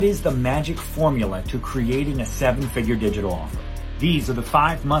What is the magic formula to creating a 7-figure digital offer? These are the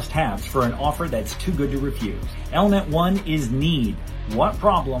 5 must-haves for an offer that's too good to refuse. Element 1 is need. What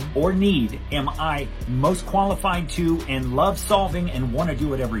problem or need am I most qualified to and love solving and want to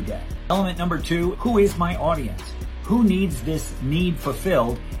do it every day? Element number 2, who is my audience? Who needs this need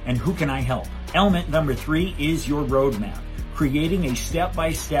fulfilled and who can I help? Element number 3 is your roadmap. Creating a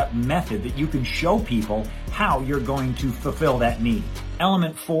step-by-step method that you can show people how you're going to fulfill that need.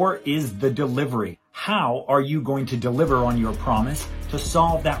 Element 4 is the delivery. How are you going to deliver on your promise to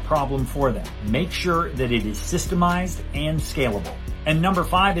solve that problem for them? Make sure that it is systemized and scalable. And number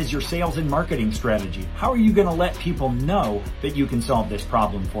 5 is your sales and marketing strategy. How are you going to let people know that you can solve this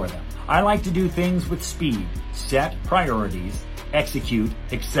problem for them? I like to do things with speed. Set priorities, execute,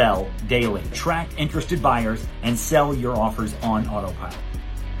 excel daily. Track interested buyers and sell your offers on autopilot.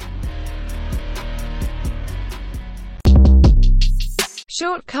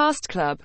 Shortcast Club.